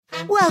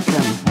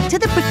Welcome to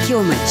the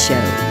Procurement Show.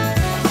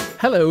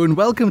 Hello and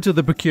welcome to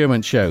the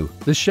Procurement Show,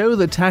 the show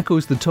that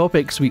tackles the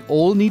topics we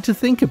all need to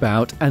think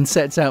about and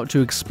sets out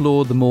to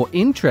explore the more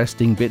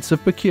interesting bits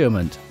of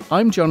procurement.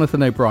 I'm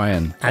Jonathan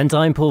O'Brien. And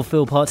I'm Paul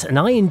Philpott, and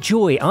I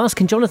enjoy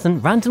asking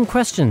Jonathan random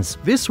questions.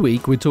 This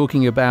week we're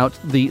talking about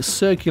the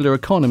circular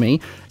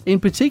economy, in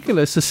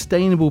particular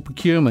sustainable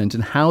procurement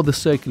and how the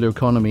circular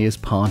economy is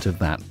part of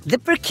that. The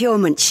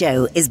Procurement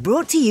Show is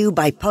brought to you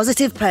by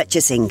Positive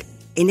Purchasing,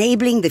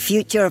 enabling the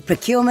future of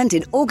procurement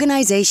in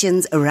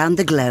organisations around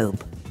the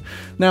globe.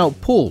 Now,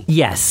 Paul.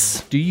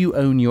 Yes. Do you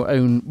own your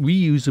own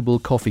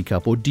reusable coffee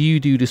cup or do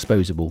you do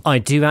disposable? I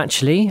do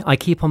actually. I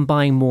keep on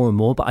buying more and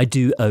more, but I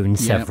do own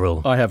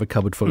several. I have a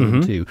cupboard full of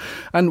them too.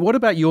 And what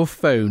about your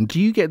phone? Do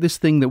you get this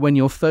thing that when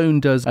your phone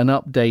does an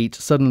update,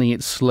 suddenly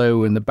it's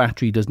slow and the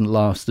battery doesn't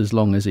last as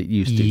long as it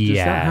used to? Does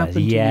that happen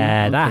to you?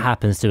 That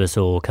happens to us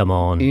all. Come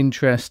on.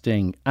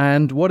 Interesting.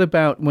 And what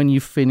about when you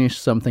finish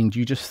something? Do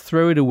you just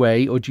throw it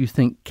away or do you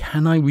think,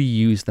 can I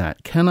reuse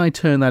that? Can I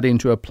turn that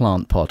into a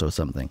plant pot or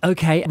something?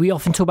 Okay, we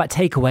often talk about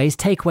takeaways.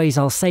 Takeaways,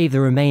 I'll save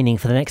the remaining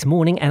for the next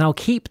morning and I'll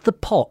keep the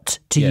pot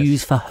to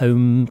use for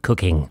home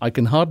cooking. I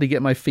can hardly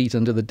get my feet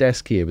under the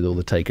desk here with all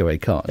the takeaway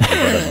carts.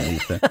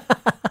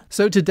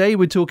 So today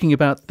we're talking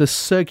about the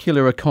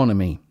circular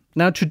economy.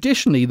 Now,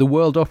 traditionally, the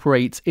world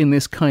operates in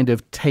this kind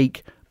of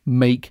take,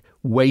 make,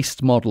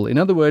 waste model. In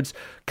other words,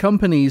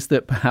 companies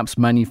that perhaps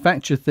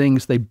manufacture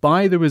things, they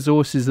buy the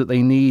resources that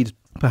they need.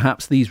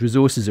 Perhaps these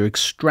resources are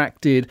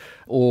extracted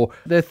or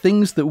they're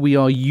things that we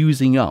are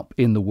using up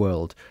in the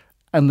world.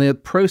 And they're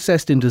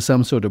processed into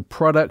some sort of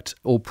product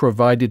or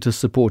provided to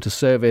support a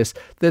service.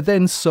 They're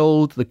then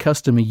sold, the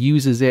customer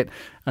uses it,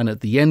 and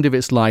at the end of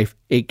its life,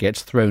 it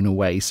gets thrown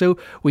away. So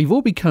we've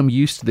all become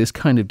used to this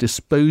kind of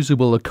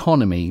disposable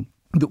economy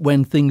that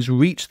when things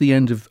reach the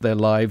end of their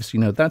lives,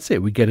 that's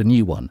it, we get a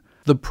new one.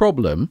 The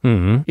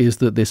problem is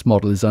that this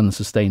model is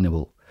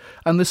unsustainable.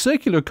 And the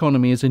circular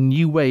economy is a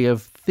new way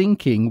of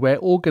thinking where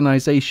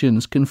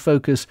organizations can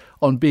focus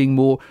on being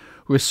more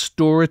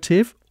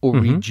restorative or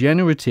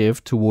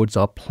regenerative towards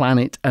our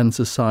planet and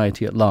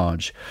society at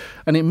large.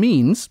 And it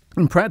means,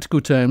 in practical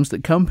terms,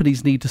 that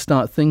companies need to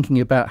start thinking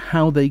about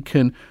how they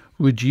can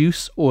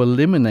reduce or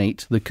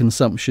eliminate the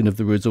consumption of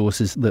the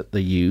resources that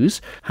they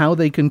use, how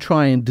they can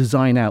try and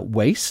design out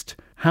waste,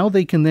 how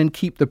they can then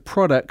keep the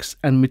products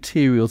and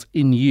materials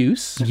in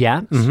use. So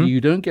you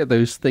don't get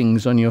those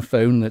things on your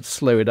phone that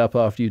slow it up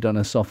after you've done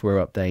a software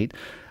update.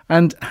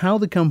 And how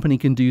the company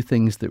can do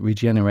things that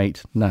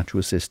regenerate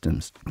natural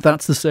systems.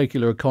 That's the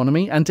circular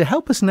economy. And to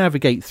help us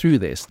navigate through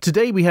this,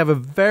 today we have a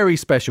very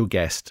special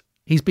guest.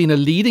 He's been a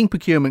leading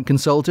procurement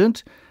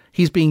consultant.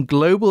 He's been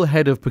global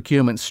head of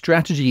procurement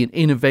strategy and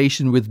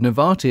innovation with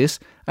Novartis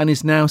and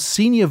is now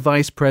senior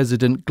vice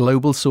president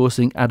global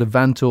sourcing at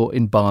Avantor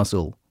in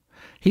Basel.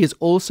 He is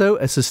also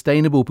a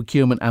sustainable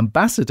procurement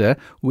ambassador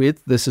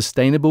with the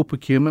Sustainable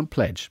Procurement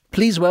Pledge.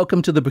 Please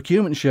welcome to the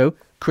Procurement Show,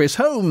 Chris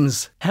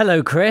Holmes.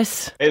 Hello,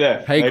 Chris. Hey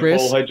there. Hey,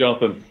 Chris. Paul. Hey,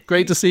 Jonathan.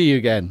 Great to see you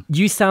again.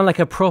 You sound like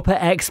a proper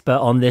expert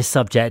on this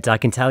subject, I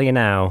can tell you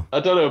now.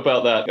 I don't know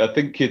about that. I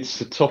think it's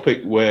a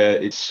topic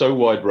where it's so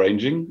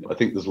wide-ranging. I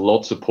think there's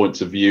lots of points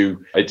of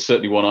view. It's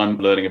certainly one I'm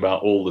learning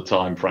about all the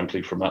time,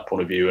 frankly, from that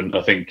point of view. And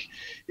I think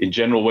in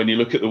general, when you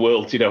look at the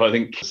world, I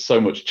think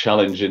so much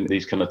challenge in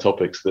these kind of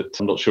topics that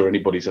I'm not sure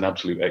anybody's an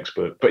absolute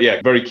expert. But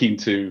yeah, very keen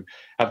to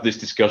have this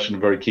discussion,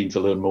 very keen to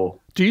learn more.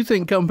 Do you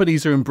think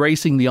companies are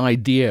embracing the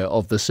idea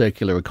of the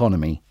circular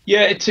economy?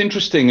 Yeah, it's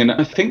interesting. And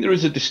I think there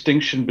is a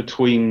distinction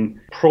between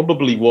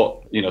probably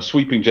what,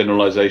 sweeping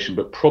generalization,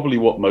 but probably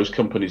what most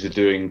companies are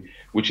doing,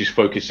 which is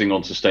focusing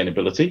on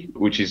sustainability,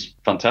 which is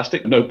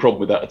fantastic. No problem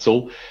with that at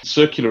all.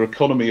 Circular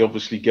economy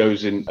obviously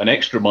goes in an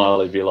extra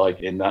mile, if you like,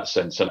 in that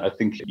sense. And I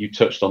think you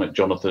touched on it,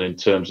 Jonathan, in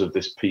terms of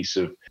this piece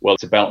of,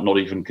 it's about not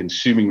even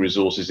consuming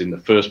resources in the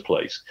first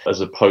place,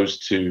 as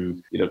opposed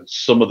to,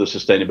 some of the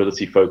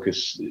sustainability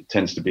focus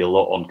tends to be a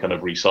lot on kind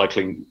of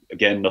recycling.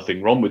 Again,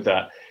 nothing wrong with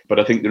that. But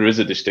I think there is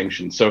a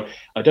distinction. So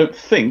I don't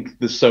think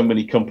there's so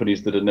many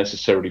companies that are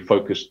necessarily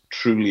focused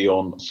truly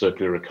on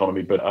circular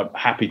economy, but I'm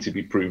happy to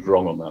be proved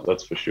wrong on that,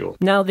 that's for sure.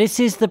 Now, this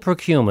is the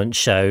Procurement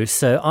Show,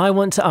 so I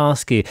want to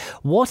ask you,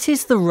 what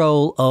is the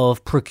role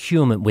of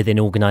procurement within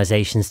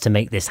organisations to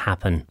make this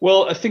happen?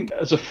 Well, I think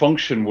as a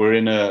function, we're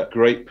in a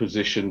great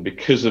position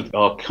because of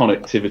our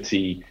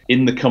connectivity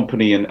in the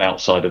company and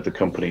outside of the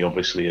company,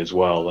 obviously, as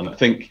well. And I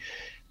think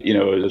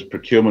as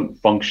procurement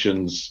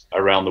functions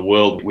around the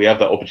world, we have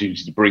that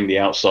opportunity to bring the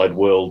outside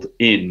world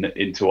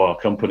into our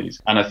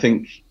companies. And I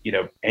think,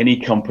 any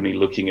company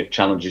looking at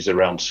challenges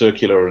around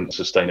circular and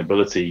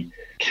sustainability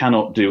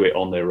cannot do it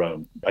on their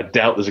own. I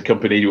doubt there's a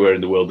company anywhere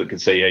in the world that can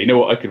say,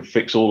 I can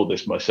fix all of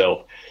this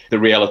myself. The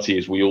reality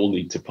is we all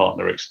need to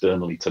partner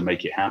externally to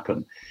make it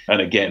happen.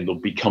 And again, there'll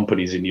be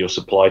companies in your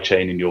supply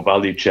chain, in your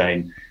value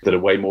chain that are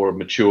way more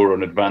mature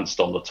and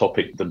advanced on the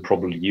topic than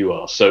probably you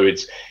are. So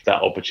it's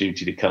that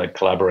opportunity to kind of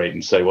collaborate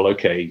and say, well,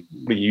 okay,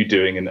 what are you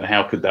doing and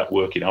how could that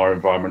work in our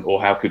environment? Or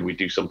how could we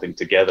do something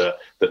together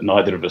that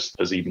neither of us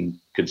has even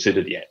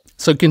considered yet.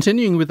 So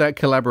continuing with that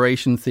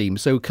collaboration theme,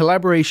 so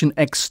collaboration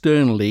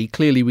externally,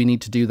 clearly we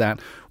need to do that.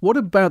 What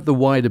about the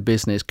wider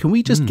business? Can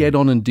we just get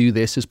on and do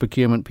this as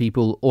procurement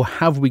people, or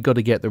have we got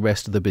to get the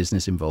rest of the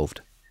business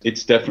involved?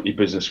 It's definitely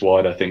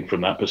business-wide, I think,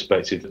 from that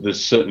perspective.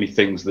 There's certainly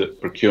things that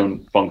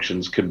procurement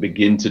functions can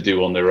begin to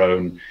do on their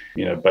own,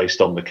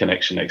 based on the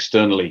connection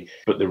externally.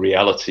 But the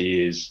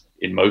reality is,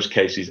 in most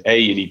cases,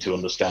 you need to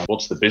understand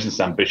what's the business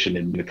ambition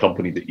in the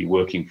company that you're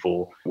working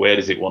for. Where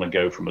does it want to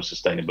go from a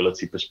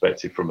sustainability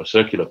perspective, from a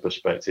circular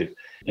perspective,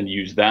 and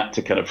use that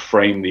to kind of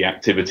frame the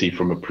activity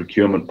from a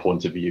procurement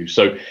point of view.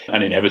 So,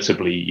 and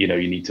inevitably, you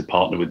need to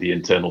partner with the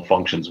internal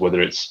functions,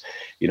 whether it's,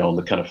 on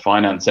the kind of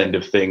finance end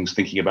of things,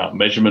 thinking about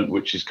measurement,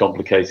 which is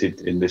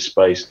complicated in this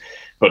space,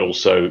 but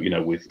also,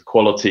 with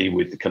quality,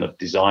 with the kind of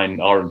design,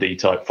 R&D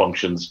type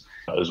functions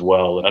as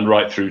well, and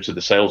right through to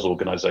the sales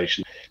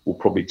organization. We'll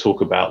probably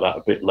talk about that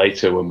a bit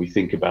later when we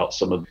think about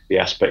some of the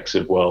aspects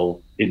of,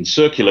 in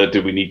circular,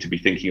 do we need to be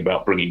thinking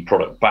about bringing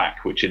product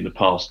back, which in the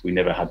past we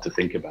never had to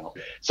think about.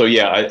 So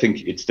yeah, I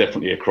think it's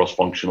definitely a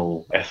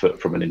cross-functional effort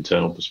from an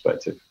internal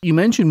perspective. You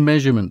mentioned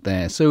measurement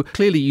there. So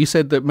clearly you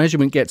said that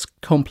measurement gets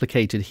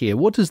complicated here.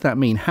 What does that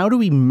mean? How do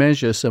we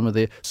measure some of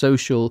the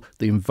social,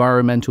 the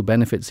environmental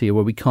benefits here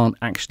where we can't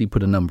actually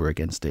put a number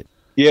against it?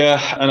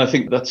 Yeah, and I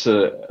think that's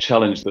a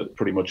challenge that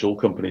pretty much all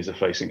companies are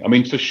facing. I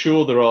mean, for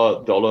sure, there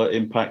are dollar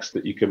impacts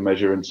that you can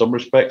measure in some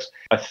respects.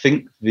 I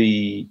think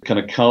the kind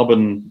of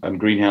carbon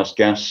and greenhouse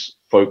gas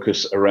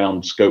focus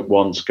around scope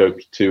 1, scope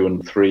 2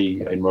 and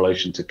 3 in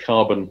relation to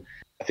carbon,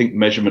 I think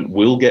measurement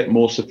will get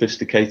more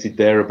sophisticated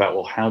there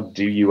about, how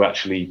do you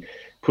actually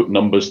put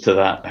numbers to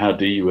that? How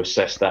do you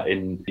assess that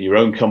in your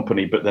own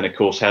company? But then, of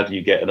course, how do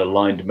you get an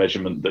aligned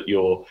measurement that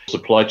your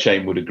supply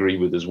chain would agree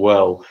with as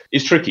well?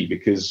 It's tricky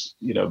because,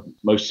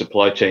 most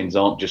supply chains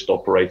aren't just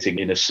operating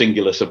in a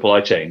singular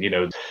supply chain.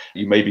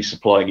 You may be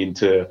supplying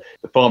into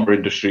the pharma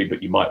industry,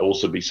 but you might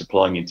also be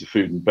supplying into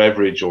food and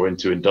beverage or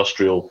into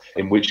industrial,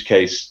 in which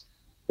case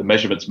the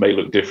measurements may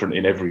look different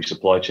in every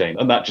supply chain.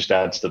 And that just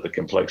adds to the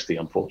complexity,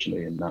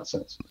 unfortunately, in that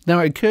sense. Now,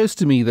 it occurs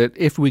to me that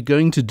if we're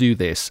going to do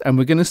this and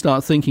we're going to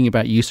start thinking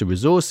about use of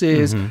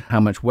resources, how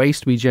much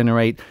waste we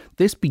generate,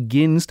 this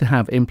begins to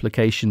have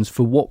implications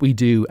for what we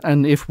do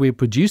and if we're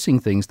producing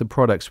things, the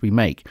products we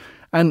make.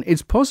 And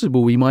it's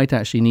possible we might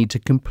actually need to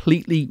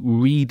completely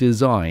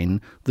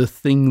redesign the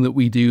thing that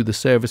we do, the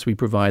service we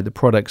provide, the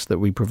products that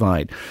we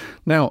provide.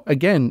 Now,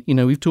 again,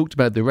 we've talked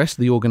about the rest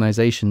of the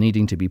organization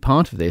needing to be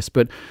part of this,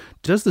 but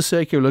does the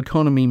circular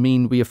economy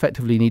mean we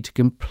effectively need to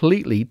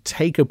completely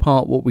take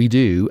apart what we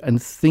do and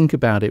think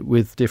about it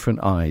with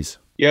different eyes?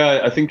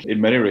 Yeah, I think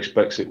in many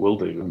respects it will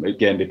do.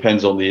 Again,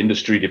 depends on the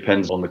industry,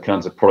 depends on the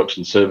kinds of products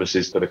and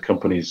services that a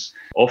company's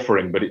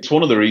offering. But it's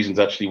one of the reasons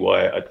actually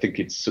why I think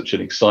it's such an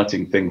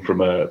exciting thing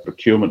from a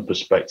procurement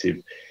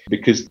perspective,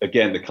 because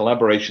again, the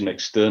collaboration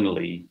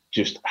externally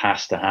just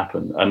has to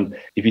happen. And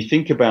if you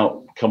think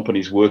about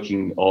companies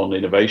working on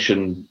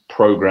innovation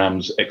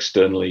programs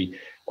externally,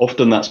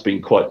 often that's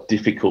been quite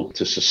difficult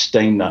to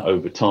sustain that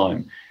over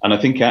time. And I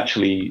think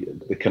actually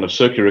the kind of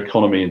circular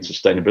economy and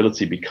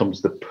sustainability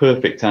becomes the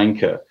perfect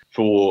anchor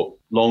for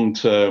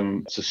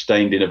long-term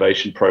sustained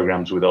innovation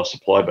programs with our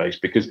supply base,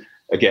 because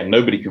again,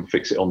 nobody can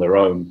fix it on their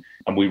own.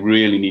 And we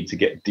really need to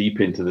get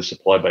deep into the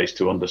supply base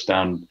to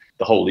understand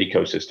the whole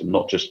ecosystem,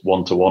 not just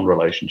one-to-one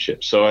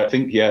relationships. So I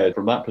think,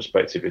 from that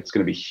perspective, it's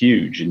going to be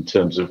huge in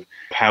terms of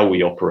how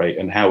we operate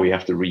and how we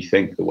have to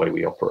rethink the way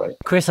we operate.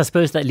 Chris, I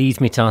suppose that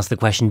leads me to ask the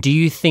question, do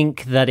you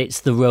think that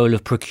it's the role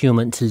of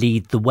procurement to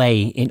lead the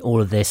way in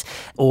all of this?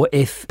 Or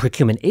if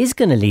procurement is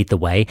going to lead the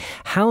way,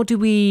 how do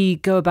we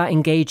go about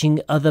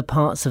engaging other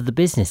parts of the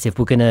business if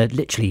we're going to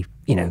literally,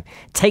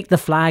 take the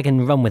flag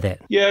and run with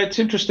it? Yeah, it's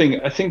interesting.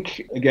 I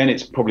think, again,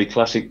 it's probably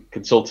classic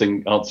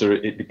consulting answer.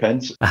 It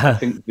depends. I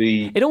think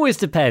It always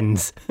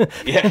depends.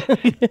 Yeah.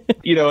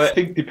 I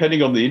think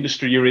depending on the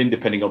industry you're in,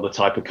 depending on the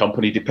type of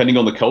company, depending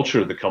on the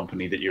culture of the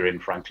company that you're in,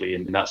 frankly,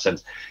 in that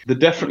sense, there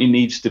definitely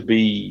needs to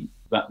be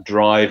that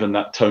drive and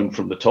that tone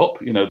from the top,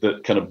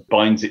 that kind of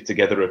binds it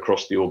together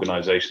across the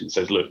organization and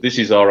says, look, this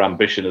is our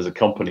ambition as a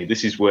company.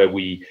 This is where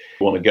we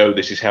want to go.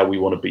 This is how we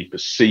want to be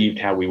perceived,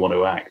 how we want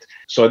to act.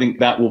 So I think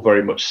that will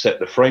very much set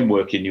the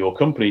framework in your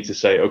company to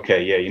say,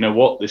 okay, you know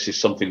what, this is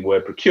something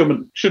where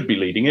procurement should be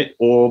leading it,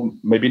 or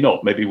maybe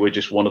not. Maybe we're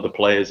just one of the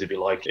players, if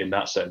you like, in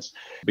that sense,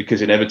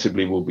 because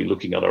inevitably we'll be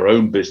looking at our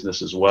own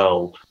business as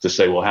well to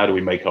say, well, how do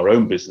we make our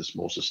own business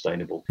more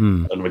sustainable?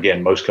 And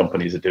again, most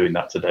companies are doing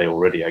that today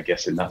already, I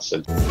guess, in that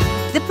sense.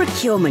 The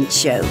Procurement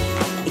Show,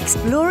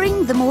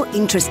 exploring the more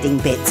interesting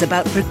bits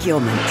about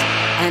procurement.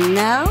 And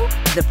now,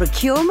 the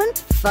Procurement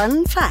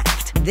Fun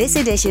Fact. This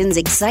edition's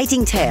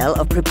exciting tale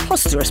of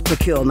preposterous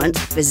procurement,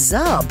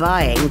 bizarre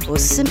buying, or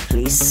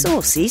simply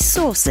saucy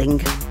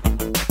sourcing.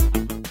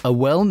 A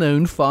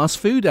well-known fast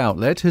food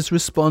outlet has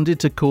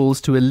responded to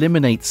calls to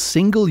eliminate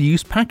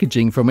single-use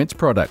packaging from its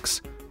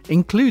products.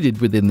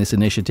 Included within this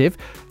initiative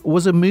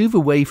was a move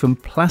away from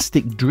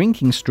plastic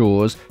drinking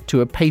straws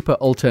to a paper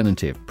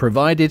alternative,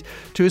 provided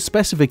to a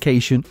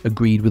specification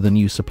agreed with a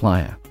new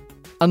supplier.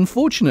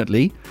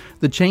 Unfortunately,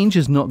 the change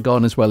has not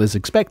gone as well as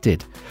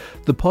expected.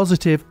 The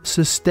positive,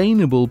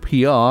 sustainable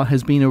PR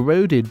has been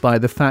eroded by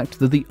the fact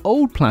that the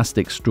old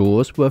plastic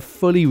straws were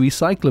fully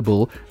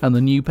recyclable and the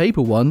new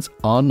paper ones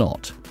are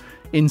not.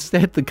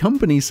 Instead, the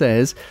company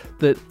says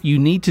that you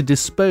need to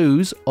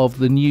dispose of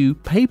the new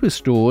paper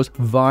straws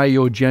via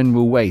your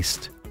general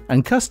waste.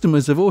 And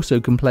customers have also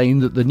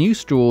complained that the new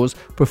straws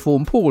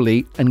perform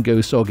poorly and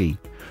go soggy.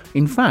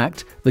 In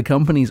fact, the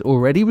company's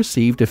already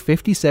received a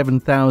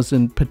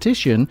 57,000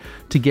 petition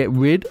to get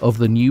rid of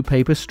the new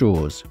paper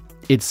straws.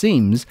 It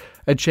seems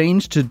a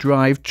change to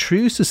drive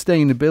true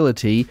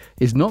sustainability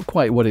is not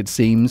quite what it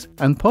seems,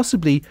 and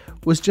possibly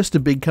was just a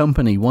big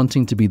company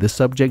wanting to be the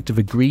subject of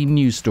a green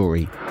news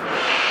story.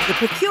 The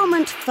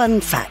Procurement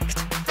Fun Fact.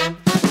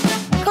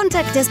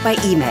 Contact us by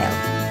email,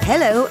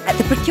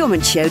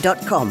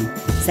 hello@theprocurementshow.com.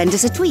 Send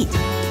us a tweet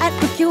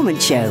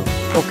 @procurementshow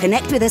or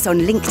connect with us on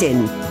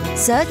LinkedIn.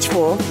 Search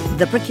for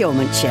The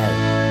Procurement Show.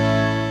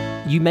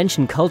 You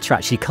mentioned culture,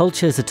 actually.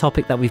 Culture is a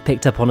topic that we've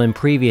picked up on in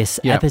previous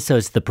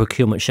episodes of The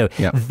Procurement Show.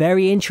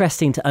 Very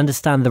interesting to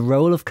understand the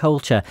role of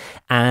culture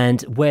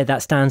and where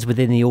that stands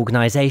within the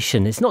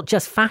organisation. It's not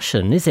just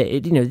fashion, is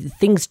it?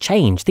 Things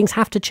change. Things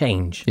have to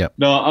change.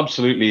 No,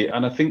 absolutely.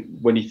 And I think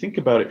when you think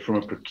about it from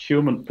a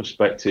procurement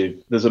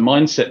perspective, there's a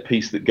mindset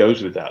piece that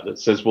goes with that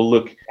says, well,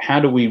 look, how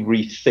do we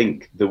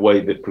rethink the way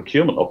that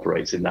procurement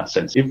operates in that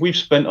sense? If we've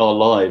spent our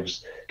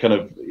lives kind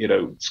of,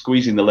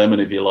 squeezing the lemon,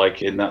 if you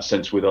like, in that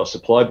sense with our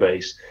supply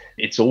base,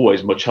 it's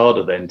always much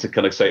harder then to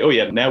kind of say, oh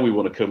yeah, now we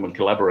want to come and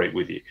collaborate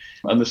with you.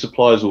 And the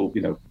suppliers will,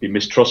 be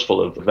mistrustful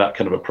of that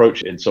kind of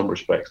approach in some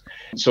respects.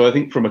 So I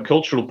think from a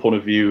cultural point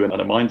of view and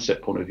a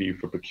mindset point of view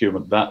for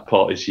procurement, that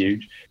part is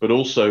huge. But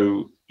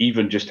also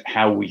even just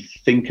how we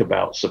think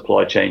about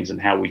supply chains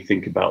and how we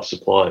think about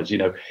suppliers.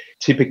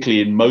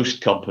 Typically in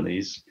most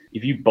companies,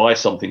 if you buy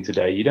something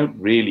today, you don't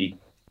really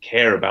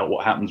care about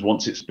what happens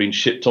once it's been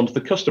shipped onto the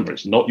customer.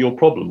 It's not your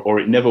problem, or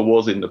it never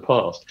was in the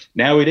past.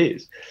 Now it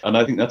is. And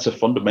I think that's a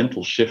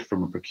fundamental shift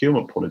from a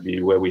procurement point of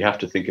view, where we have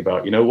to think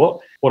about,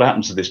 what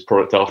happens to this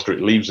product after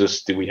it leaves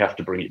us? Do we have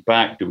to bring it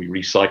back? Do we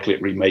recycle it,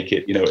 remake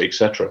it,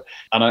 etc.?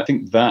 And I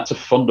think that's a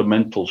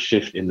fundamental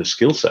shift in the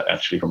skill set,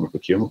 actually, from a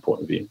procurement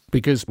point of view.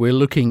 Because we're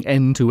looking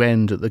end to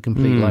end at the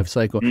complete life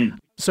cycle.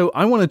 So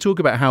I want to talk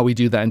about how we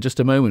do that in just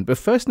a moment. But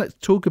first, let's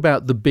talk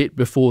about the bit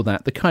before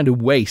that, the kind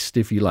of waste,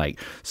 if you like.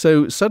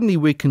 So suddenly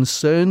we're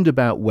concerned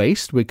about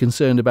waste. We're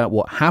concerned about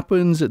what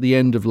happens at the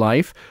end of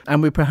life.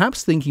 And we're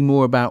perhaps thinking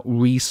more about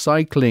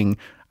recycling.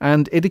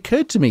 And it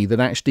occurred to me that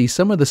actually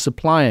some of the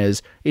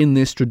suppliers in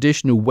this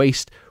traditional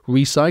waste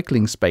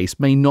recycling space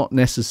may not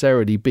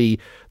necessarily be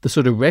the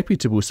sort of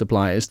reputable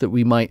suppliers that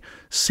we might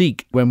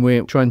seek when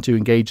we're trying to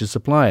engage a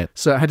supplier.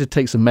 So I had to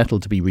take some metal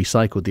to be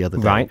recycled the other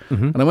day. Right.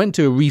 And I went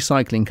to a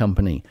recycling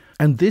company,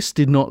 and this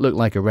did not look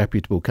like a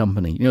reputable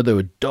company. There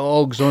were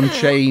dogs on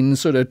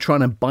chains sort of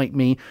trying to bite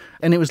me,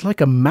 and it was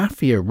like a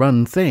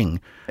mafia-run thing.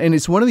 And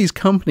it's one of these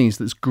companies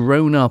that's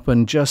grown up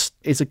and just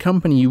is a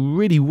company you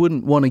really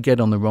wouldn't want to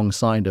get on the wrong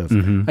side of.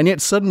 And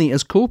yet suddenly,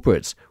 as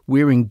corporates,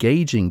 we're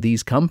engaging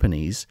these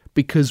companies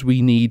because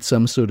we need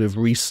some sort of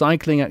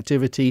recycling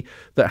activity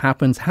that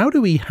happens. How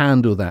do we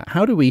handle that?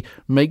 How do we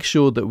make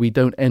sure that we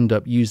don't end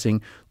up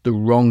using the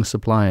wrong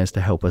suppliers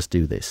to help us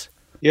do this?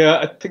 Yeah,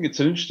 I think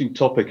it's an interesting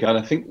topic. And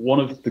I think one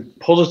of the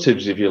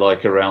positives, if you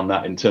like, around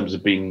that in terms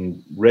of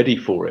being ready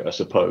for it, I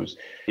suppose,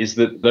 is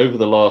that over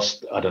the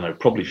last,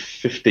 probably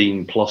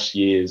 15 plus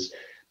years,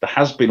 there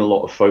has been a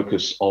lot of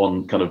focus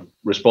on kind of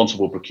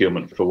responsible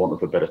procurement, for want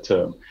of a better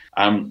term.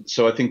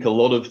 So I think a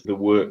lot of the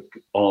work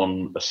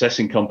on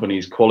assessing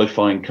companies,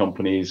 qualifying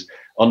companies,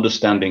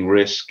 understanding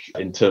risk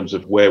in terms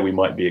of where we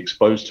might be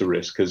exposed to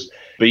risk has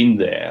been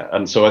there.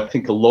 And so I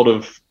think a lot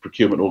of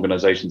procurement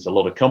organizations, a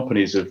lot of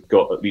companies have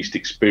got at least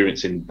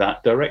experience in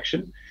that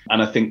direction.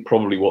 And I think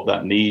probably what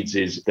that needs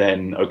is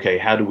then, okay,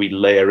 how do we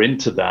layer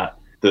into that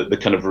the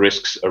kind of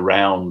risks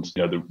around,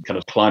 the kind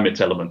of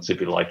climate elements, if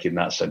you like, in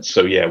that sense.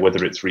 So yeah,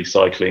 whether it's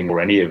recycling or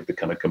any of the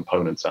kind of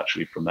components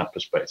actually from that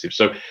perspective.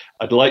 So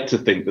I'd like to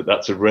think that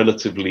that's a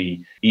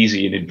relatively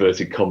easy, in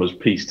inverted commas,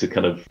 piece to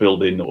kind of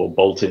build in or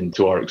bolt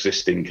into our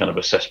existing kind of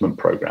assessment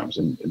programs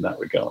in that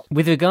regard.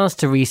 With regards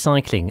to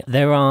recycling,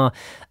 there are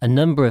a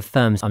number of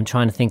firms. I'm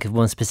trying to think of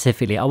one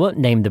specifically. I won't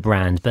name the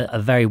brand, but a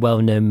very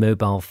well-known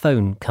mobile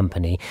phone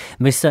company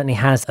most certainly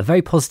has a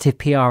very positive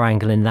PR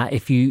angle in that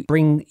if you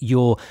bring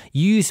your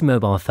used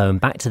mobile phone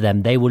back to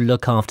them, they will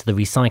look after the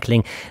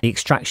recycling, the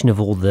extraction of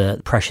all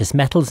the precious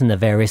metals and the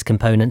various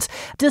components.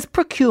 Does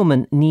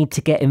procurement need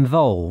to get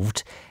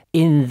involved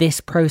in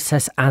this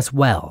process as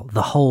well,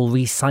 the whole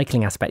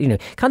recycling aspect,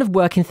 kind of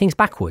working things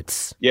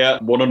backwards? Yeah,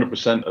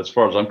 100% as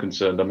far as I'm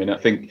concerned. I mean, I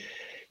think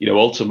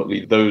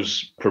ultimately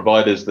those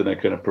providers that are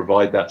going to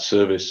provide that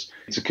service,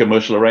 it's a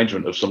commercial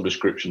arrangement of some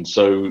description.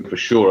 So for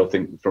sure, I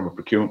think from a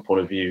procurement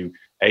point of view,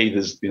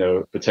 there's,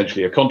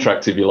 potentially a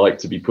contract, if you like,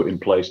 to be put in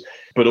place.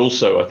 But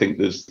also, I think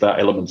there's that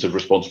element of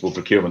responsible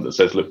procurement that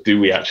says, look, do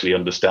we actually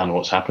understand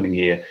what's happening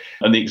here?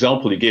 And the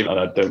example you give, and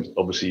I don't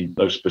obviously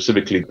know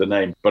specifically the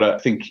name, but I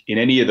think in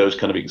any of those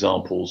kind of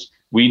examples,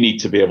 we need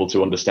to be able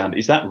to understand,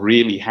 is that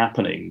really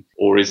happening?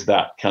 Or is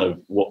that kind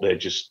of what they're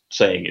just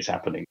saying is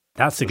happening?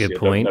 That's a good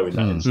point.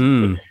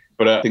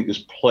 But I think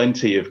there's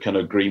plenty of kind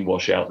of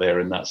greenwash out there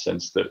in that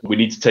sense that we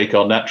need to take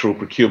our natural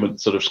procurement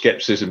sort of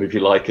skepticism, if you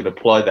like, and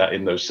apply that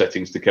in those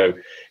settings to go,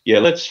 yeah,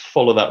 let's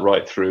follow that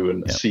right through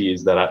and see,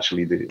 is that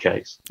actually the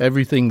case?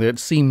 Everything that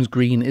seems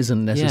green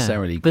isn't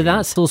necessarily green. But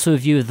that's also a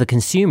view of the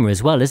consumer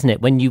as well, isn't it?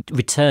 When you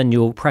return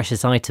your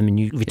precious item and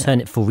you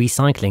return it for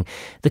recycling,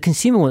 the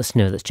consumer wants to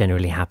know that's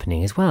generally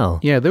happening as well.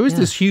 Yeah, there is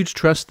this huge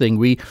trust thing.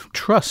 We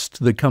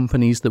trust the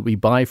companies that we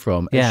buy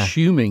from,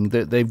 assuming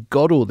that they've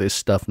got all this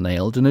stuff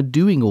nailed and are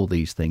doing all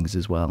these things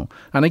as well.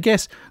 And I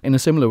guess in a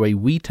similar way,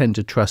 we tend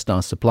to trust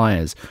our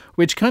suppliers,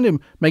 which kind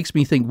of makes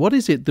me think, what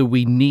is it that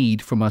we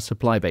need from our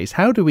supply base?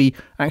 How do we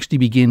actually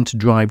begin to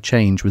drive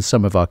change with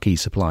some of our key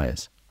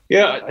suppliers?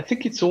 Yeah, I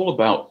think it's all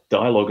about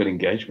dialogue and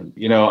engagement.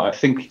 I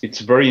think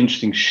it's a very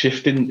interesting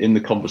shift in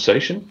the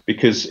conversation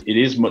because it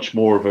is much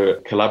more of a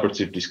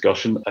collaborative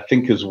discussion. I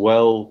think as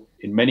well,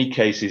 in many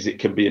cases, it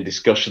can be a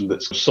discussion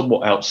that's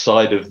somewhat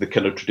outside of the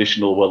kind of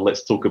traditional, well,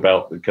 let's talk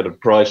about the kind of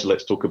price,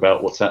 let's talk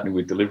about what's happening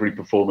with delivery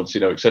performance,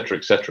 et cetera,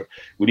 et cetera.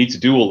 We need to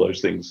do all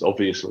those things,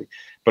 obviously.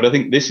 But I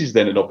think this is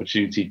then an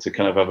opportunity to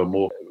kind of have a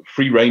more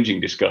free-ranging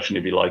discussion,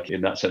 if you like,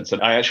 in that sense.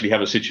 And I actually have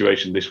a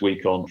situation this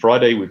week on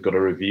Friday. We've got a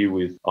review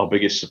with our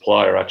biggest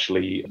supplier,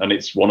 actually, and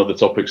it's one of the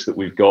topics that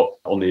we've got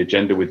on the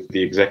agenda with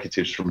the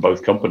executives from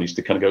both companies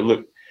to kind of go,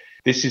 look,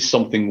 this is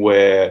something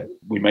where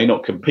we may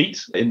not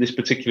compete in this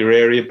particular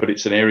area, but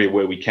it's an area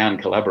where we can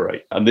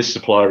collaborate. And this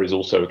supplier is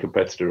also a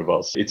competitor of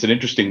ours. It's an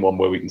interesting one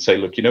where we can say,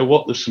 look, you know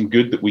what? There's some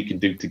good that we can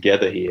do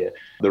together here.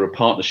 There are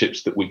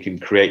partnerships that we can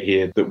create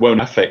here that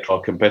won't affect our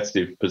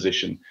competitive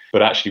position,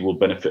 but actually will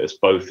benefit us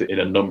both in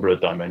a number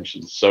of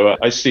dimensions. So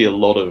I see a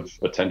lot of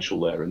potential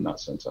there in that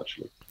sense,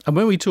 actually. And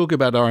when we talk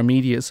about our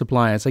immediate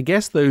suppliers, I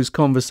guess those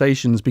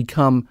conversations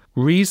become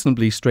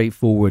reasonably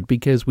straightforward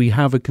because we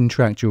have a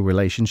contractual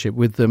relationship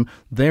with them.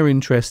 They're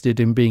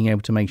interested in being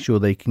able to make sure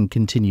they can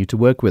continue to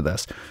work with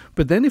us.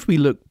 But then if we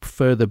look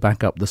further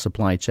back up the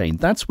supply chain,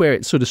 that's where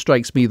it sort of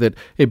strikes me that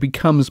it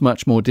becomes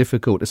much more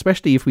difficult,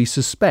 especially if we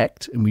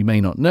suspect, and we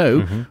may not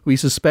know, we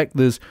suspect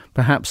there's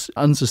perhaps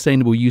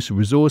unsustainable use of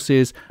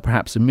resources,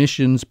 perhaps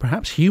emissions,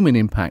 perhaps human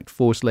impact,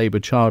 forced labor,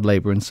 child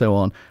labor, and so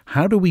on.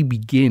 How do we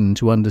begin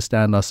to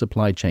understand our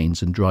supply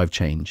chains and drive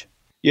change?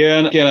 Yeah,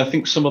 and again, I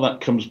think some of that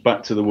comes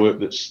back to the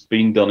work that's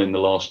been done in the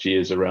last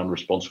years around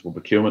responsible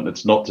procurement.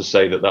 It's not to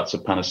say that that's a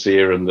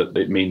panacea and that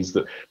it means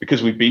that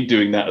because we've been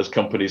doing that as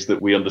companies that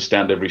we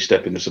understand every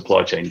step in the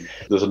supply chain.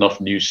 There's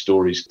enough news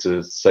stories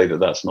to say that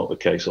that's not the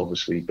case,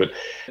 obviously. But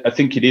I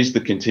think it is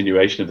the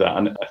continuation of that.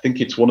 And I think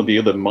it's one of the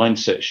other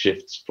mindset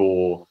shifts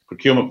for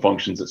procurement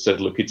functions that said,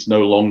 look, it's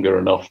no longer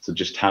enough to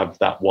just have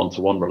that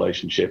one-to-one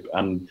relationship.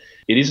 And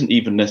it isn't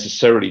even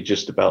necessarily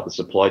just about the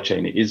supply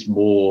chain. It is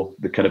more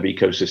the kind of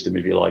ecosystem,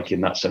 if you like, in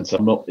that sense.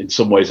 I'm not in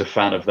some ways a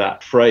fan of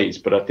that phrase,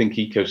 but I think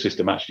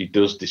ecosystem actually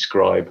does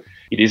describe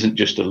it isn't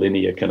just a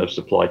linear kind of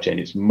supply chain.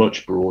 It's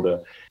much broader.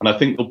 And I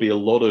think there'll be a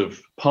lot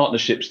of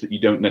partnerships that you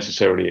don't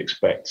necessarily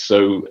expect.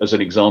 So as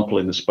an example,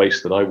 in the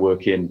space that I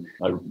work in,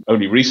 I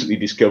only recently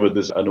discovered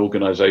there's an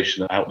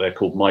organization out there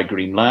called My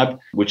Green Lab,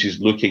 which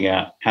is looking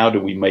at how do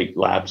we make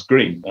labs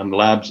green? And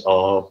labs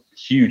are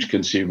huge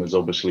consumers,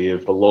 obviously,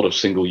 of a lot of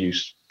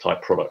single-use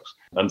type products.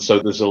 And so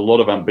there's a lot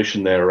of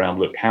ambition there around,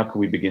 look, how can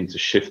we begin to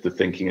shift the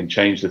thinking and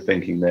change the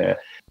thinking there?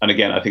 And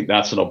again, I think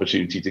that's an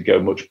opportunity to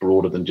go much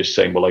broader than just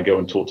saying, well, I go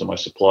and talk to my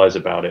suppliers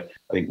about it.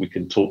 I think we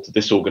can talk to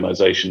this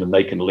organization and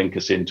they can link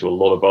us into a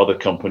lot of other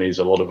companies,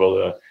 a lot of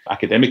other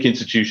academic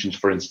institutions,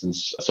 for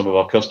instance, some of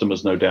our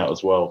customers, no doubt,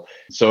 as well.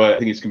 So I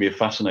think it's going to be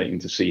fascinating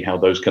to see how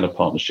those kind of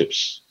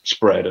partnerships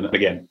spread. And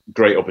again,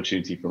 great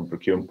opportunity from a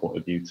procurement point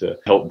of view to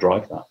help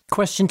drive that.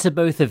 Question to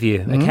both of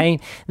you, okay?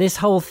 This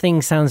whole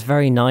thing sounds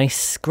very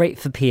nice, great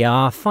for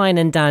PR, fine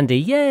and dandy.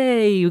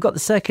 Yay, we've got the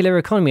circular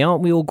economy,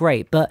 aren't we all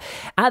great? But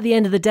at the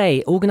end of the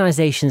day,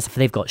 organisations,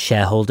 they've got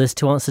shareholders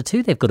to answer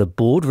to, they've got a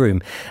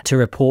boardroom to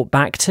report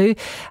back to.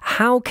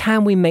 How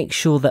can we make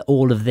sure that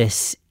all of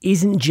this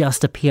isn't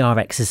just a PR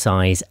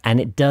exercise and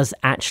it does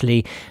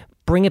actually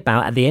bring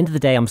about, at the end of the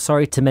day, I'm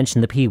sorry to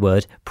mention the P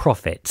word,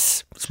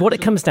 profits? It's what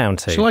it comes down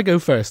to. Shall I go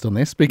first on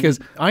this? Because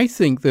I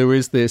think there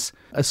is this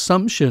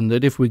assumption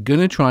that if we're going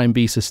to try and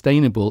be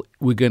sustainable,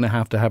 we're going to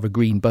have a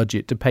green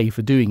budget to pay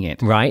for doing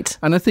it. Right.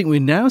 And I think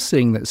we're now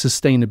seeing that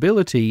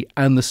sustainability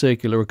and the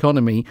circular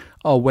economy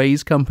are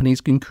ways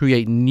companies can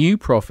create new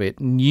profit,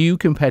 new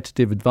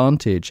competitive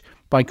advantage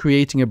by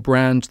creating a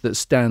brand that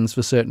stands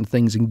for certain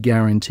things and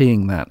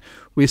guaranteeing that.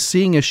 We're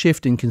seeing a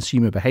shift in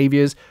consumer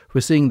behaviors.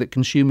 We're seeing that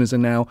consumers are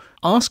now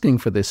asking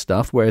for this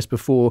stuff, whereas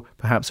before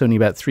perhaps only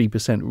about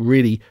 3%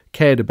 really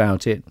cared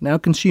about it. Now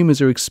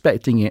consumers are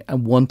expecting it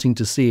and wanting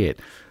to see it.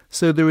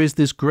 So there is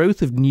this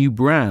growth of new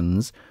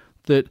brands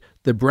that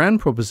the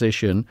brand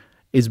proposition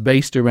is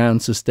based around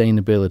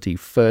sustainability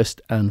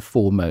first and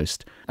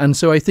foremost. And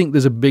so I think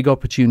there's a big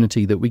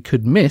opportunity that we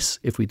could miss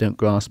if we don't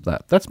grasp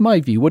that. That's my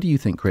view. What do you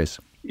think, Chris?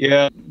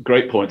 Yeah,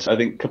 great points. I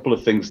think a couple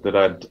of things that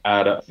I'd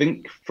add. I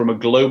think from a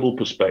global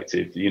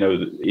perspective,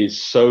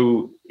 is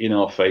so in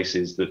our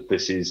faces that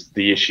this is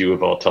the issue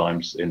of our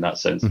times in that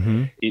sense.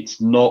 Mm-hmm. It's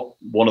not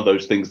one of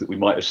those things that we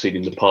might have seen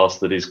in the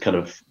past that is kind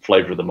of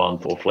flavor of the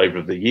month or flavor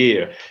of the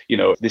year.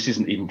 This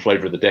isn't even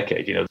flavor of the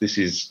decade. This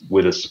is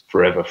with us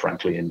forever,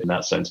 frankly, in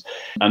that sense.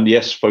 And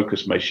yes,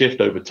 focus may shift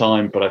over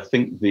time, but I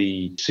think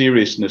the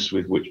seriousness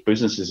with which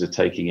businesses are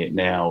taking it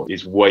now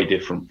is way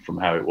different from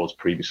how it was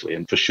previously.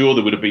 And for sure,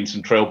 there would have been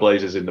some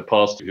trailblazers in the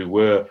past who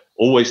were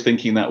always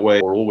thinking that way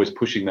or always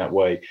pushing that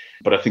way.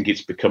 But I think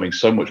it's becoming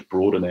so much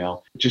broader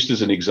now. Just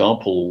as an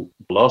example,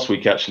 last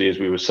week, actually, as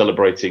we were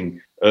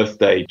celebrating Earth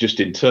Day, just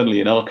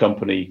internally in our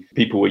company,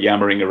 people were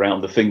yammering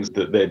around the things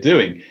that they're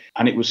doing.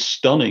 And it was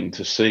stunning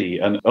to see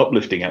and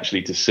uplifting,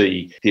 actually, to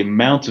see the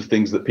amount of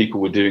things that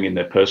people were doing in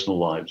their personal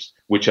lives,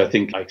 which I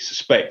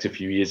suspect a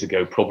few years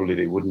ago, probably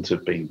they wouldn't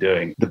have been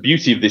doing. The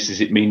beauty of this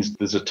is it means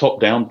there's a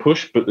top-down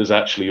push, but there's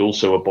actually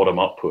also a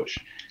bottom-up push.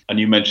 And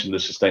you mentioned the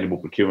Sustainable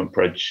Procurement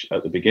Pledge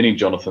at the beginning,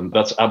 Jonathan.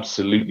 That's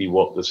absolutely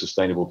what the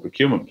Sustainable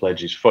Procurement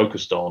Pledge is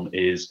focused on,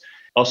 is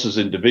us as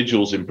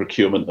individuals in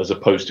procurement as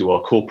opposed to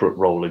our corporate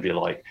role, if you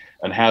like.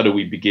 And how do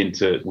we begin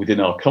to, within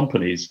our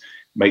companies,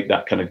 make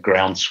that kind of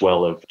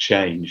groundswell of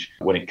change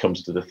when it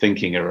comes to the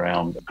thinking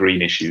around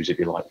green issues, if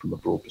you like, from a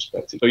broad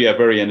perspective. So yeah,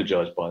 very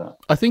energized by that.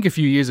 I think a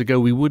few years ago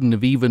we wouldn't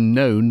have even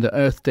known that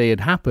Earth Day had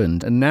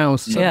happened. And now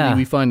suddenly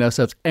we find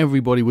ourselves,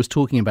 everybody was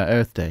talking about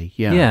Earth Day.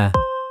 Yeah.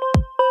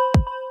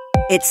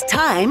 It's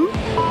time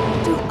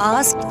to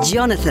Ask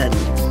Jonathan.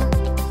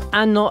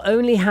 And not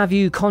only have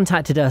you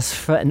contacted us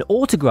for an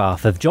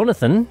autograph of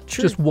Jonathan...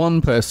 Just one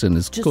person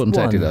has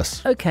contacted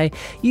us. Okay.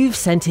 You've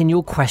sent in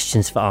your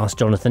questions for Ask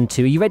Jonathan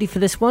too. Are you ready for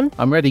this one?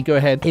 I'm ready. Go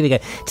ahead. Here we go.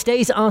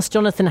 Today's Ask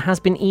Jonathan has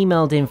been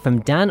emailed in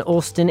from Dan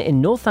Austin in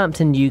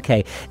Northampton,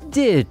 UK.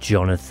 Dear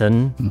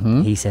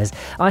Jonathan, he says,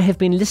 I have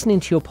been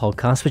listening to your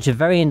podcast, which are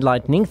very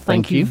enlightening.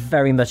 Thank you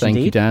very much indeed.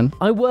 Thank you, Dan.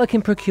 I work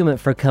in procurement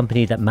for a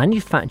company that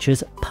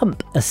manufactures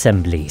pump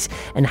assemblies.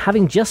 And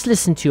having just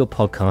listened to your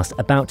podcast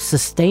about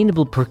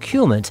sustainable procurement,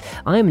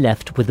 I am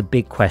left with a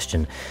big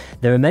question.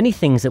 There are many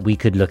things that we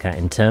could look at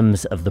in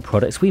terms of the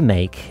products we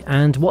make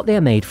and what they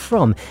are made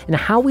from and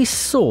how we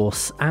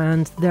source,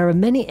 and there are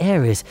many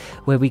areas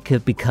where we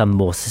could become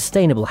more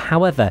sustainable.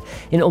 However,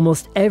 in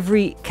almost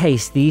every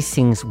case, these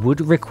things would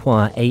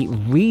require a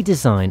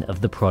redesign of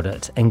the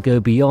product and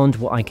go beyond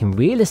what I can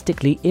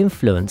realistically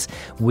influence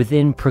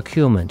within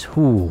procurement.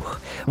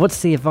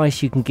 What's the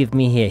advice you can give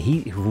me here?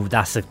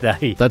 That's a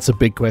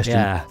big question.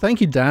 Yeah. Thank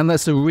you, Dan.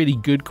 That's a really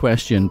good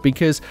question,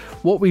 because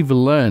what we've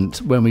learned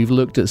when we've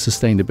looked at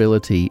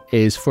sustainability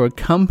is for a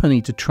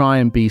company to try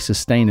and be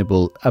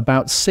sustainable,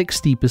 about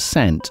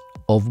 60%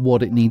 of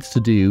what it needs to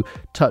do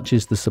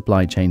touches the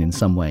supply chain in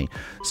some way.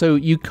 So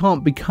you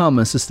can't become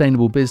a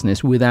sustainable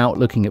business without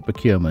looking at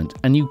procurement,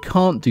 and you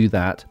can't do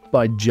that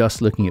by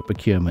just looking at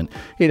procurement.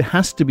 It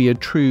has to be a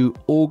true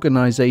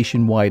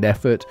organization-wide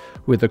effort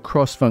with a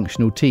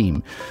cross-functional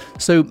team.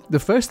 So the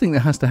first thing that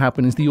has to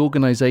happen is the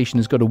organization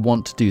has got to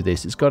want to do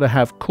this. It's got to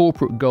have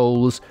corporate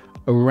goals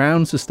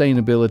around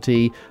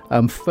sustainability,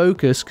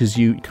 focus, because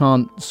you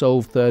can't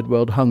solve third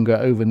world hunger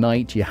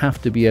overnight. You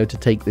have to be able to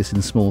take this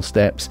in small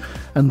steps.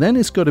 And then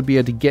it's got to be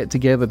able to get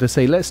together to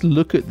say, let's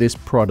look at this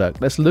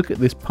product, let's look at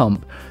this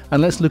pump, and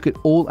let's look at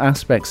all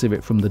aspects of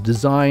it, from the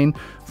design,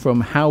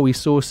 from how we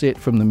source it,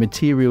 from the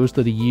materials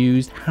that are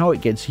used, how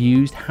it gets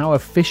used, how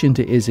efficient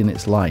it is in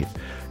its life.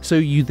 So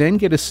you then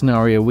get a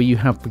scenario where you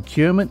have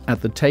procurement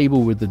at the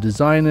table with the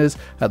designers,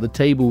 at the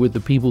table with the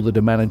people that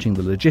are managing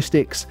the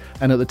logistics,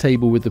 and at the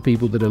table with the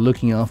people that are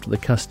looking after the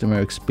customer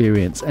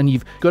experience. And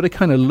you've got to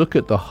kind of look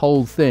at the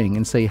whole thing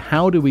and say,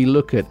 how do we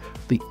look at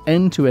the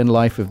end-to-end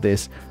life of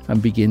this and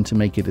begin to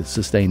make it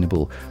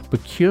sustainable?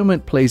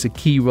 Procurement plays a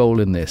key role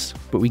in this,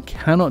 but we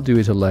cannot do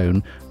it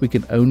alone. We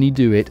can only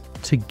do it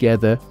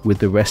together with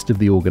the rest of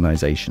the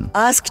organization.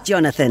 Ask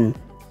Jonathan.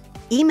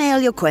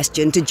 Email your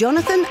question to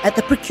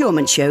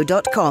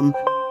jonathan@theprocurementshow.com.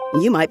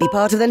 You might be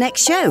part of the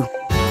next show.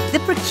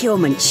 The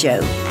Procurement Show.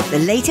 The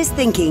latest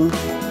thinking,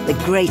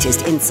 the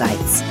greatest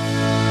insights.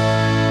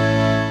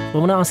 I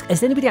want to ask,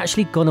 has anybody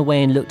actually gone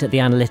away and looked at the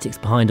analytics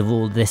behind of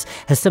all this?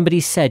 Has somebody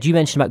said, you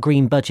mentioned about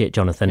green budget,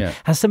 Jonathan,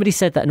 has somebody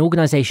said that an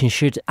organisation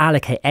should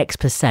allocate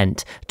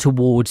X%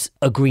 towards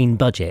a green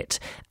budget?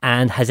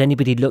 And has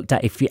anybody looked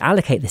at, if you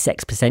allocate this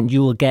X%, you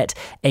will get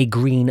a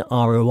green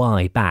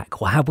ROI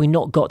back? Or have we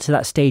not got to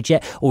that stage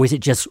yet? Or is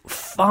it just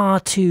far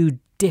too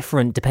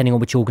different depending on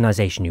which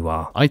organisation you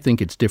are? I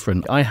think it's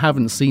different. I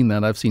haven't seen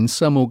that. I've seen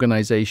some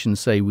organisations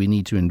say we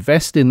need to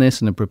invest in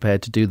this and are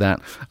prepared to do that.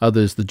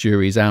 Others, the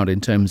jury's out in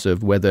terms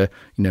of whether,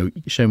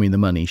 show me the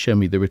money, show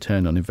me the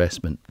return on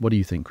investment. What do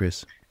you think,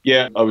 Chris?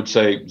 Yeah, I would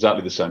say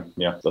exactly the same.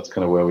 Yeah, that's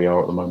kind of where we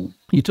are at the moment.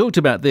 You talked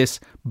about this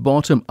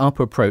bottom-up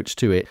approach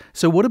to it.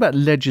 So what about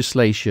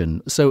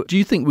legislation? So do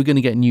you think we're going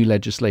to get new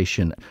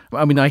legislation?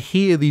 I mean, I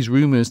hear these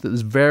rumors that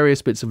there's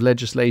various bits of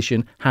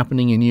legislation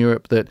happening in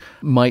Europe that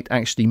might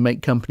actually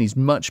make companies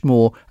much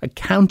more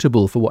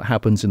accountable for what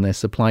happens in their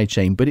supply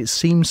chain, but it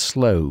seems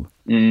slow.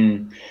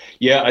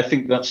 Yeah, I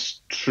think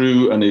that's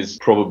true and is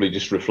probably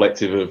just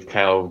reflective of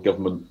how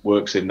government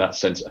works in that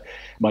sense.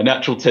 My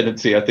natural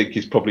tendency, I think,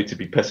 is probably to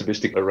be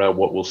pessimistic around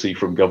what we'll see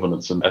from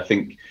governance. And I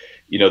think,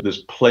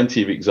 there's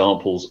plenty of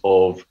examples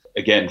of,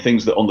 again,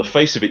 things that on the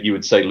face of it, you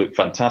would say look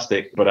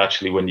fantastic, but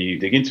actually when you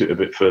dig into it a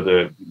bit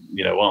further,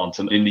 aren't.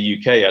 And in the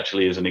UK,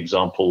 actually, as an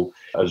example,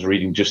 I was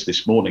reading just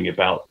this morning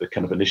about the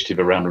kind of initiative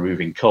around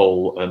removing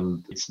coal,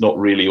 and it's not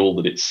really all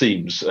that it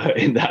seems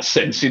in that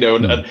sense,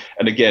 and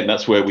again,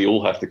 that's where we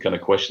all have to kind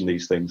of question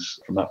these things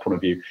from that point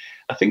of view.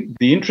 I think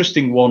the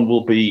interesting one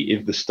will be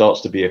if there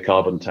starts to be a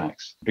carbon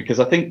tax, because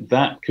I think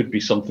that could be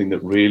something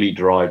that really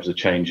drives a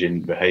change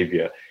in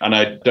behavior. And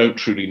I don't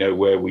truly know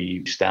where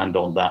we stand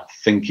on that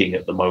thinking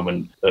at the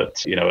moment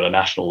at a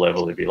national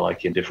level, if you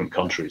like, in different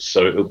countries.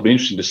 So it'll be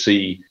interesting to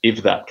see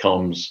if that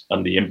comes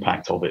and the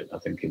impact of it, I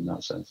think, in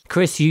that sense.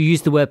 Chris, you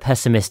used the word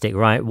pessimistic,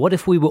 right? What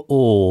if we were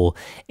all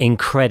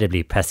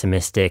incredibly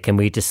pessimistic and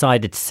we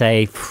decided to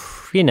say,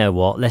 you know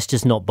what, let's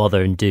just not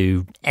bother and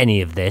do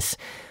any of this?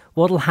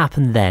 What'll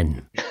happen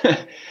then?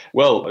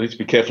 Well, I need to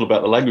be careful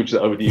about the language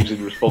that I would use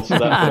in response to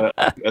that.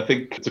 But I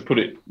think, to put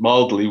it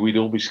mildly, we'd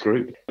all be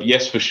screwed.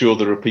 Yes, for sure,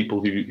 there are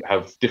people who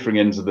have differing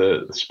ends of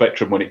the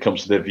spectrum when it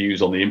comes to their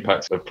views on the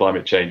impact of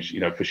climate change,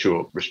 for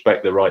sure.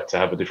 Respect the right to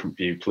have a different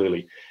view,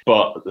 clearly.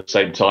 But at the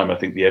same time, I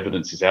think the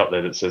evidence is out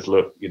there that says,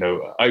 look,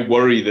 I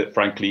worry that,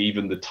 frankly,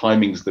 even the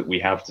timings that we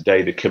have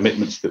today, the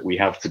commitments that we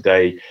have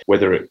today,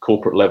 whether at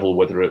corporate level,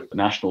 whether at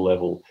national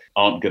level,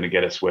 aren't going to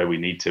get us where we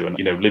need to. And,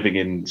 living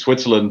in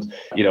Switzerland,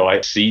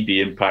 I see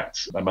the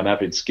impact. I'm an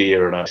avid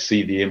skier and I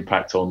see the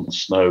impact on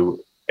snow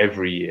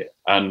every year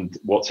and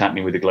what's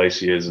happening with the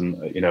glaciers. And,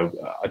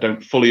 I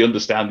don't fully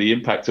understand the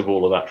impact of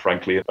all of that,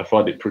 frankly. I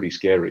find it pretty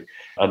scary.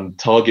 And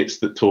targets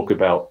that talk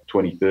about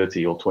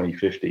 2030 or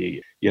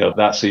 2050,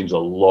 that seems a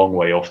long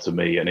way off to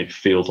me. And it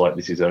feels like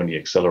this is only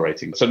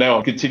accelerating. So now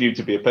I continue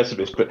to be a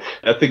pessimist, but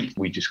I think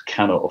we just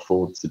cannot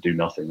afford to do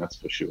nothing. That's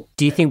for sure.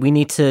 Do you think we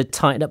need to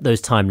tighten up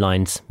those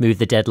timelines, move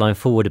the deadline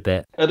forward a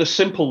bit? At a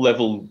simple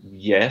level,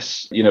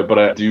 yes, but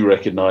I do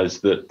recognize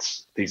that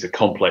these are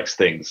complex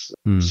things.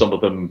 Some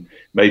of them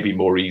may be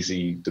more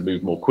easy to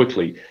move more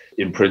quickly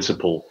in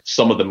principle.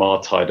 Some of them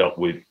are tied up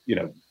with,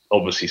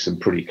 obviously some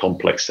pretty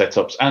complex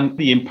setups and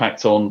the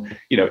impact on,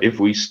 if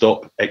we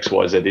stop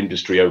XYZ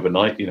industry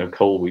overnight,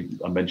 coal,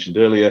 I mentioned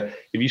earlier,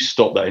 if you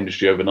stop that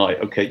industry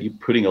overnight, okay, you're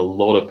putting a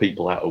lot of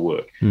people out of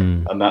work.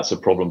 And that's a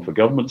problem for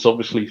governments,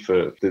 obviously,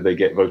 do they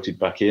get voted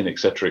back in, et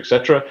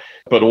cetera,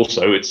 but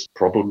also it's a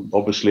problem,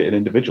 obviously, at an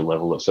individual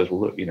level that says,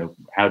 well, look,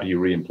 how do you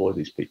re-employ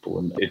these people?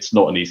 And it's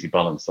not an easy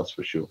balance, that's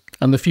for sure.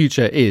 And the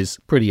future is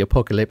pretty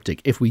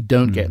apocalyptic if we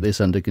don't get this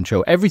under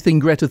control. Everything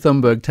Greta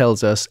Thunberg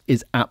tells us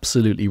is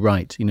absolutely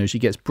right. She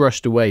gets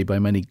brushed away by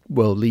many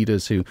world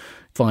leaders who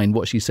find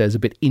what she says a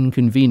bit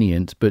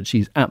inconvenient, but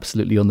she's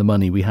absolutely on the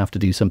money. We have to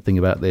do something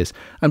about this.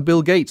 And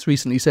Bill Gates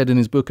recently said in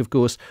his book, of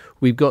course,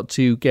 we've got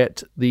to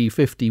get the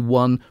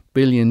 51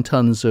 billion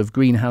tons of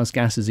greenhouse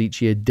gases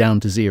each year down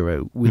to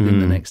zero within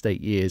the next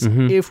 8 years,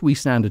 if we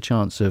stand a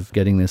chance of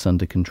getting this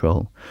under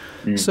control.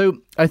 So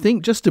I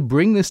think just to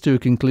bring this to a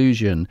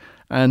conclusion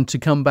and to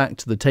come back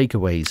to the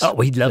takeaways. Oh,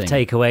 we love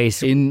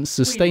takeaways. In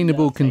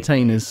sustainable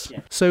containers. Yeah.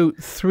 So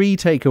 3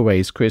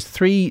 takeaways, Chris,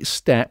 3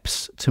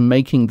 steps to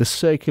making the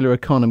circular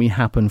economy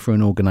happen for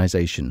an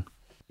organization.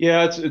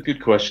 Yeah, it's a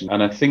good question.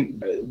 And I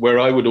think where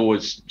I would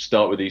always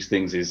start with these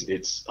things is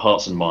it's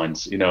hearts and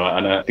minds, and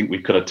I think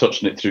we've kind of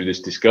touched on it through this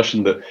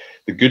discussion that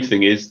the good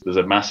thing is there's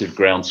a massive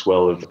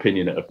groundswell of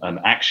opinion and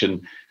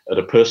action at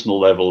a personal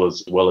level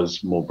as well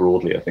as more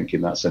broadly, I think,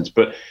 in that sense.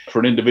 But for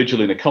an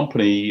individual in a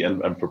company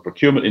and for a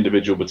procurement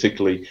individual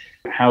particularly,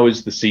 how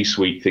is the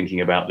C-suite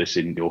thinking about this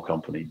in your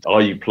company?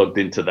 Are you plugged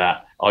into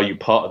that? Are you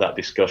part of that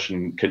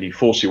discussion? Can you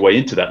force your way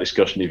into that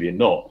discussion if you're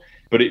not?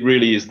 But it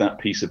really is that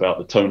piece about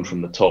the tone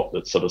from the top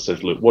that sort of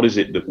says, look, what is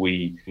it that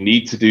we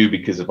need to do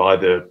because of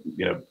either,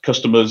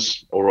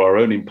 customers or our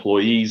own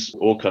employees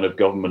or kind of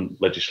government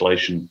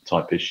legislation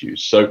type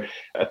issues. So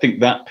I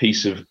think that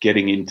piece of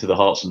getting into the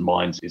hearts and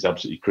minds is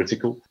absolutely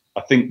critical.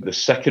 I think the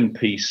second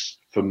piece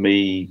for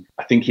me,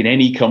 I think in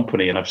any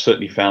company, and I've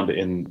certainly found it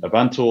in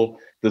Avantor,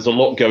 there's a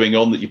lot going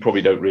on that you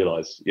probably don't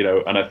realize,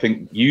 and I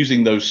think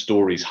using those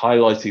stories,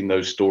 highlighting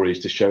those stories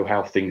to show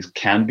how things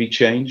can be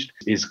changed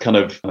is kind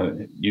of,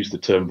 use the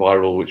term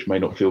viral, which may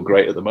not feel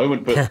great at the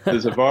moment, but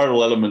there's a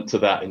viral element to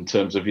that in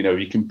terms of,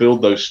 you can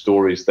build those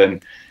stories,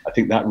 then I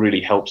think that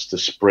really helps to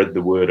spread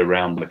the word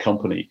around the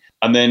company.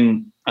 And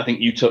then I think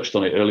you touched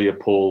on it earlier,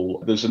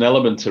 Paul, there's an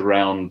element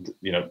around,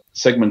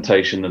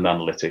 segmentation and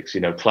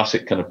analytics,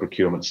 classic kind of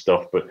procurement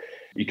stuff, but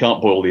you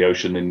can't boil the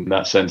ocean in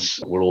that sense.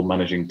 We're all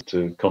managing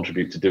to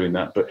contribute to doing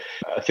that. But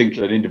I think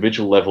at an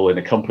individual level in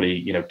a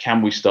company,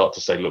 can we start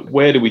to say, look,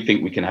 where do we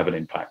think we can have an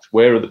impact?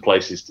 Where are the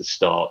places to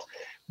start?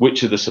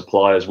 which are the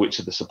suppliers, which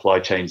are the supply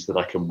chains that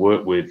I can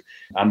work with,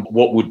 and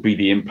what would be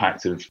the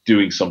impact of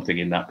doing something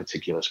in that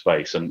particular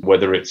space, and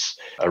whether it's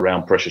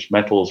around precious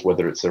metals,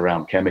 whether it's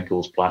around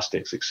chemicals,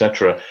 plastics,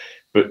 etc.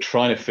 But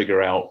trying to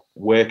figure out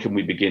where can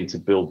we begin to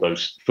build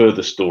those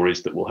further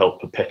stories that will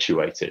help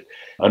perpetuate it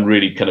and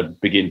really kind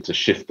of begin to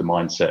shift the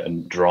mindset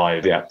and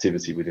drive the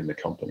activity within the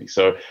company.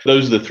 So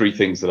those are the three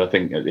things that I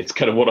think it's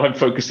kind of what I'm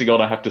focusing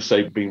on. I have to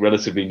say, being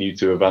relatively new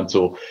to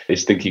Avantor,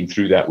 is thinking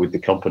through that with the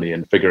company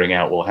and figuring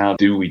out, well, how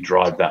do we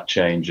drive that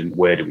change and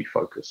where do we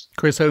focus?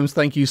 Chris Holmes,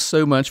 thank you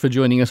so much for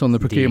joining us on the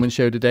Procurement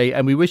Show today.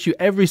 And we wish you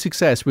every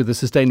success with the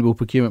Sustainable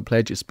Procurement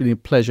Pledge. It's been a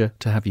pleasure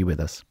to have you with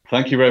us.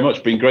 Thank you very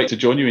much. Been great to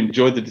join you.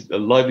 Enjoyed the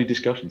lively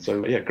discussion.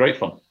 So, yeah, great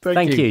fun.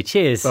 Thank you.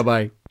 Cheers.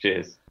 Bye-bye.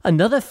 Cheers.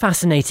 Another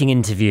fascinating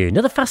interview,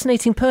 another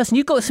fascinating person.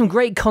 You've got some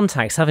great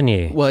contacts, haven't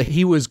you? Well,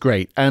 he was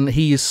great, and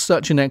he is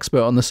such an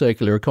expert on the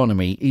circular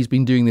economy. He's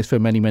been doing this for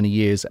many, many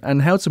years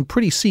and held some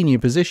pretty senior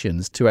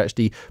positions to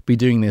actually be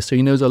doing this. So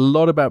he knows a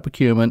lot about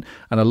procurement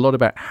and a lot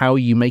about how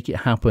you make it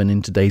happen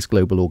in today's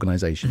global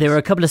organizations. There are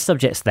a couple of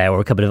subjects there,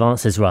 or a couple of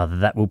answers rather,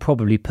 that will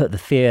probably put the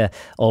fear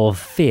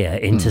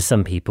into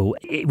some people.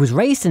 It was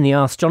raised in the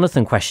Ask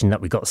Jonathan question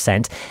that we got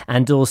sent,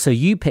 and also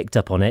you picked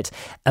up on it,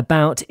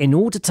 about in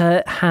order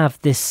to have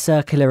this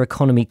circular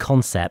economy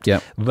concept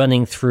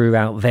running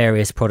throughout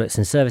various products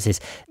and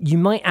services, you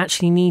might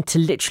actually need to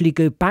literally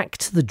go back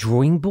to the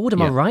drawing board.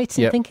 Am I right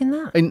in thinking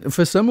that? And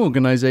for some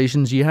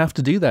organizations, you have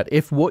to do that.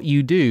 If what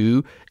you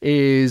do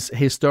is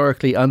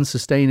historically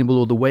unsustainable,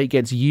 or the way it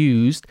gets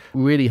used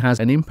really has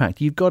an impact,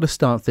 you've got to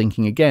start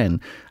thinking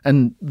again.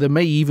 And there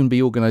may even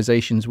be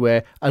organizations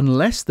where,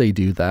 unless they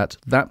do that,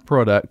 that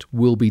product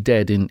will be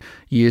dead in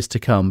years to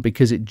come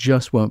because it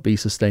just won't be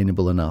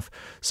sustainable enough.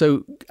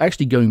 So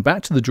actually going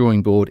back to the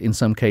drawing board in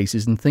some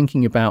cases and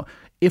thinking about,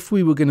 if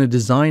we were going to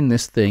design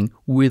this thing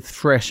with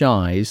fresh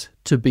eyes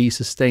to be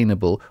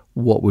sustainable,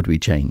 what would we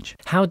change?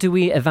 How do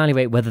we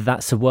evaluate whether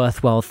that's a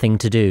worthwhile thing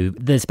to do?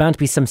 There's bound to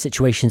be some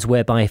situations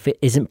whereby if it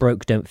isn't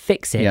broke, don't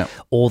fix it,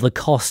 or the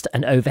cost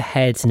and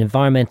overheads and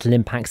environmental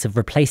impacts of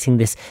replacing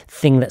this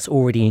thing that's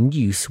already in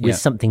use with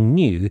something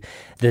new.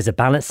 There's a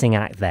balancing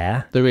act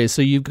there. There is.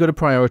 So you've got to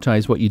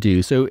prioritize what you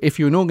do. So if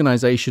you're an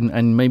organization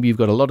and maybe you've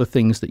got a lot of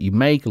things that you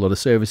make, a lot of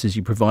services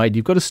you provide,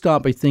 you've got to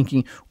start by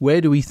thinking,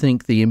 where do we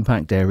think the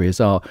impact areas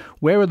are?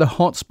 Where are the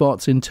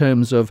hotspots in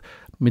terms of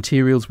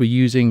materials we're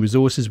using,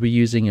 resources we're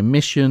using,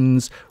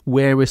 emissions,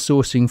 where we're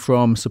sourcing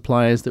from,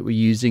 suppliers that we're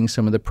using,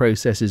 some of the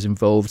processes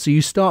involved. So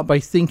you start by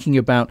thinking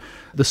about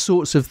the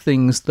sorts of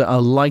things that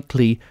are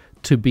likely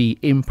to be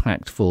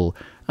impactful.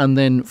 And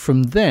then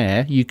from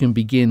there, you can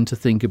begin to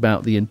think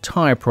about the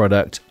entire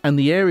product and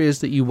the areas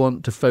that you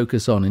want to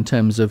focus on in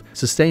terms of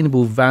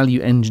sustainable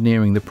value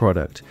engineering the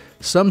product.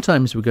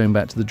 Sometimes we're going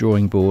back to the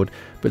drawing board,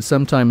 but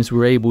sometimes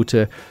we're able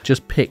to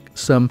just pick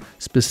some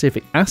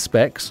specific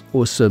aspects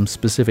or some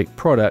specific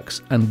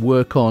products and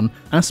work on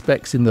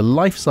aspects in the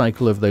life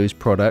cycle of those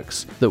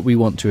products that we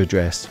want to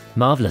address.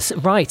 Marvellous.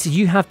 Right,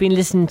 you have been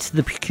listening to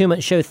The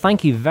Procurement Show.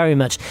 Thank you very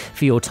much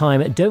for your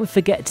time. Don't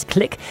forget to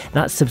click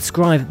that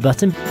subscribe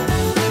button.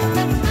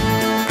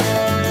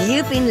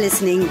 You've been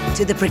listening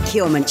to The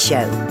Procurement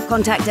Show.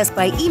 Contact us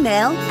by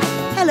email,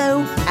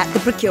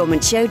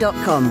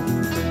 hello@theprocurementshow.com.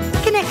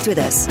 Connect with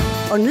us.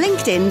 On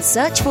LinkedIn,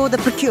 search for The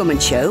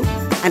Procurement Show,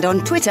 and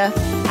on Twitter,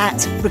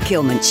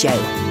 @Procurement Show.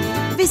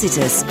 Visit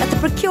us at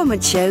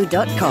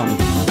theprocurementshow.com.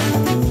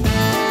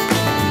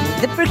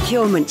 The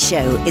Procurement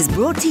Show is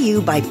brought to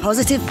you by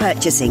Positive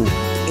Purchasing,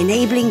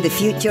 enabling the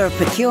future of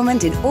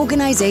procurement in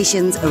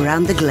organizations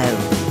around the globe.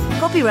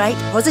 Copyright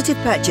Positive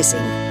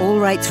Purchasing, all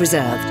rights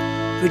reserved.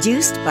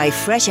 Produced by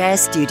Fresh Air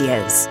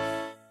Studios.